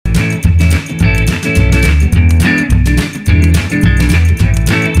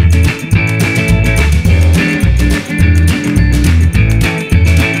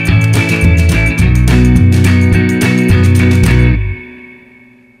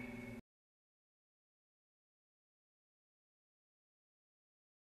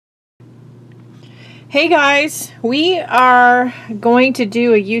Hey guys, we are going to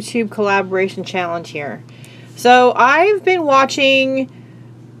do a YouTube collaboration challenge here. So I've been watching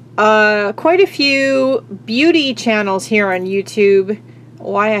quite a few beauty channels here on YouTube.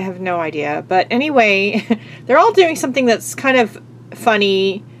 Why, I have no idea. But anyway, they're all doing something that's kind of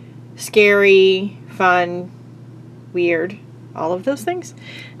funny, scary, fun, weird, all of those things.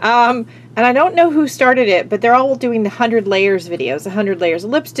 And I don't know who started it, but they're all doing the 100 layers videos. 100 layers of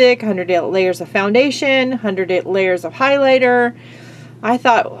lipstick, 100 layers of foundation, 100 layers of highlighter. I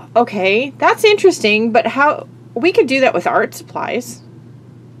thought, okay, that's interesting, but how we could do that with art supplies.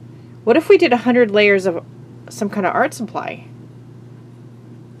 What if we did 100 layers of some kind of art supply?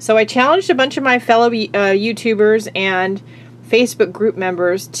 So I challenged a bunch of my fellow YouTubers and Facebook group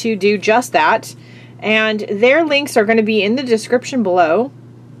members to do just that. And their links are going to be in the description below.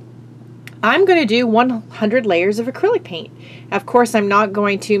 I'm going to do 100 layers of acrylic paint. Of course, I'm not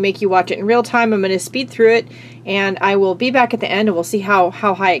going to make you watch it in real time. I'm going to speed through it, and I will be back at the end, and we'll see how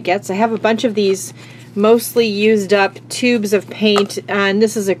high it gets. I have a bunch of these mostly used up tubes of paint, and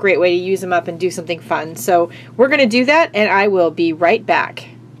this is a great way to use them up and do something fun. So we're going to do that, and I will be right back.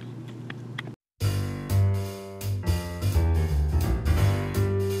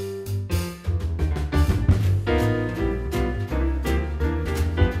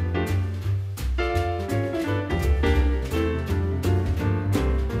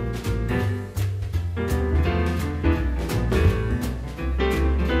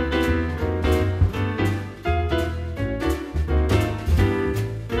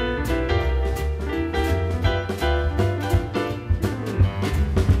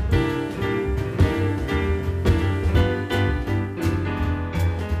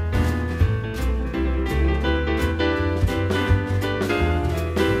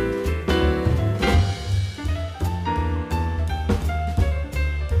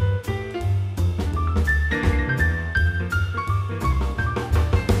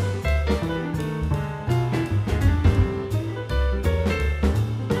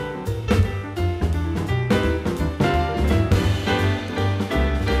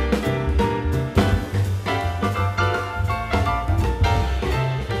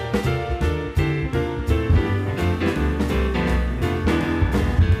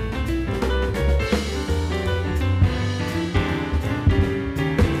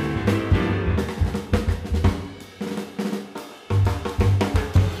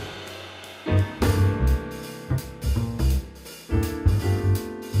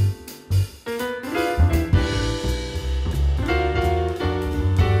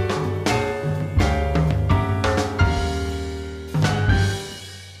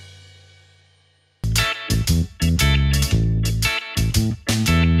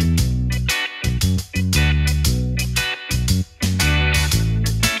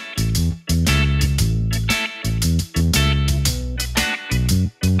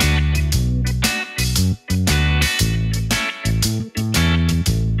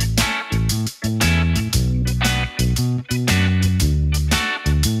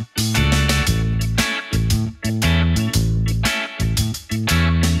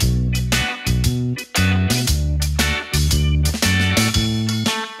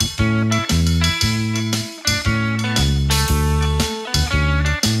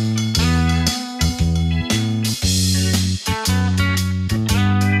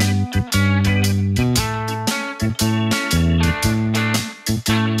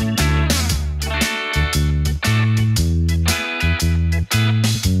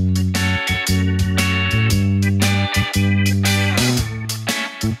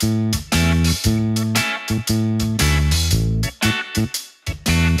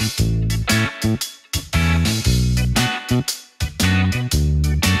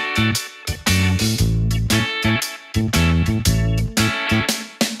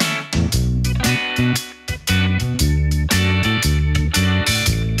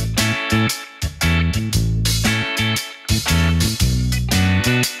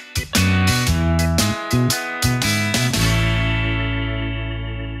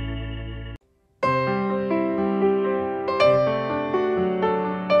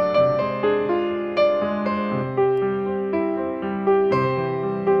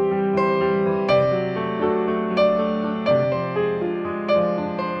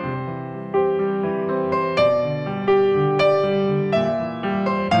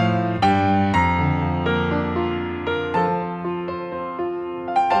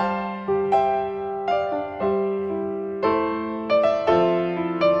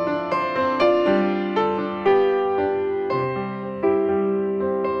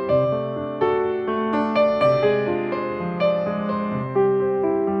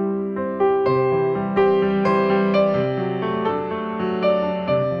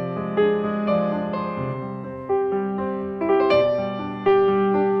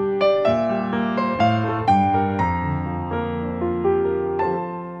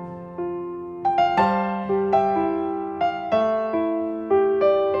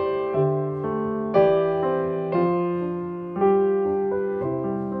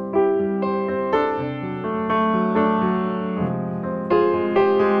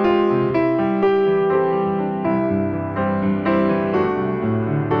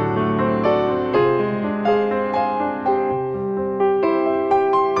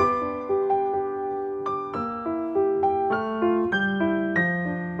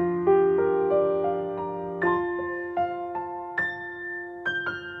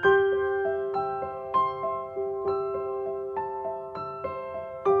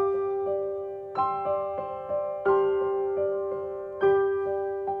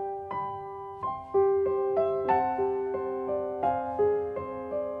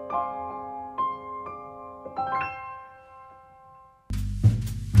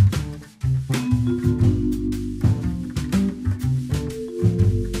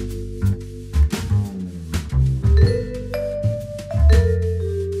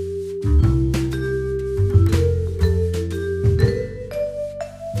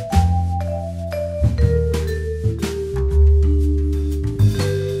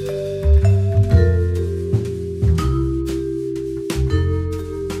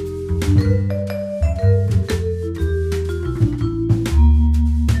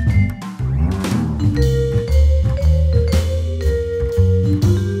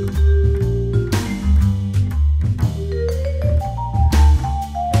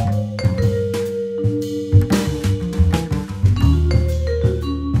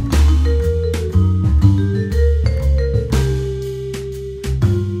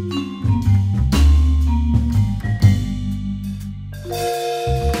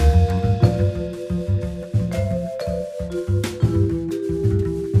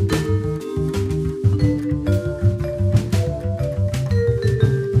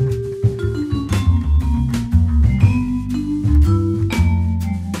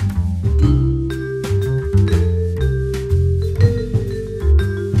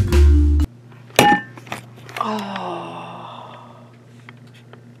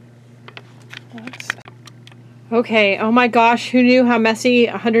 Okay, oh my gosh, who knew how messy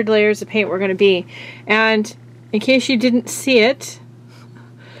 100 layers of paint were going to be? And in case you didn't see it,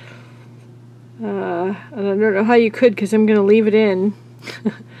 I don't know how you could because I'm going to leave it in.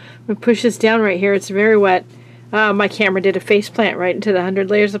 I'm going to push this down right here. It's very wet. My camera did a face plant right into the 100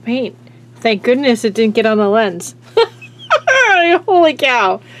 layers of paint. Thank goodness it didn't get on the lens. Holy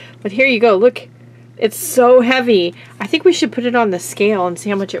cow. But here you go. Look, it's so heavy. I think we should put it on the scale and see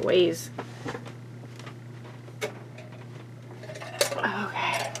how much it weighs.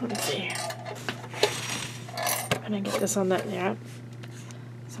 Okay, let's see. I'm going to get this on that, yeah.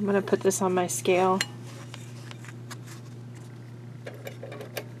 So I'm going to put this on my scale.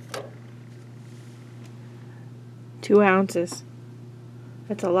 Two ounces.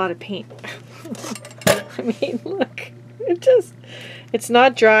 That's a lot of paint. I mean, look. It's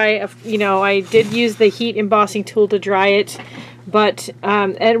not dry. You know, I did use the heat embossing tool to dry it, but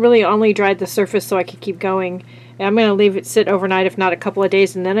it really only dried the surface so I could keep going. And I'm going to leave it sit overnight, if not a couple of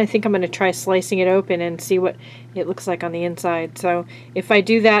days, and then I think I'm going to try slicing it open and see what it looks like on the inside. So if I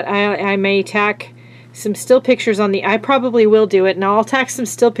do that, I may tack some still pictures on the... I probably will do it, and I'll tack some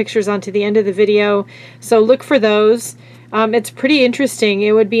still pictures onto the end of the video, so look for those. It's pretty interesting.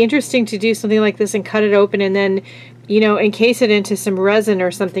 It would be interesting to do something like this and cut it open and then, you know, encase it into some resin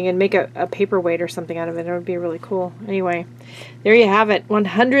or something and make a paperweight or something out of it. It would be really cool. Anyway, there you have it.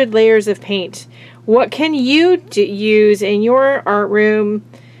 100 layers of paint. What can you use in your art room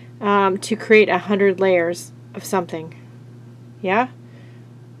to create 100 layers of something? Yeah?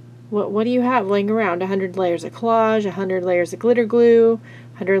 What do you have laying around? 100 layers of collage, 100 layers of glitter glue,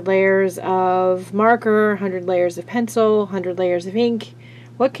 100 layers of marker, 100 layers of pencil, 100 layers of ink.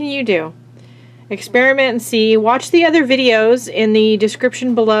 What can you do? Experiment and see. Watch the other videos in the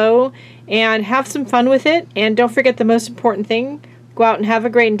description below and have some fun with it. And don't forget the most important thing. Go out and have a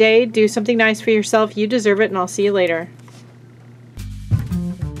great day. Do something nice for yourself. You deserve it, and I'll see you later.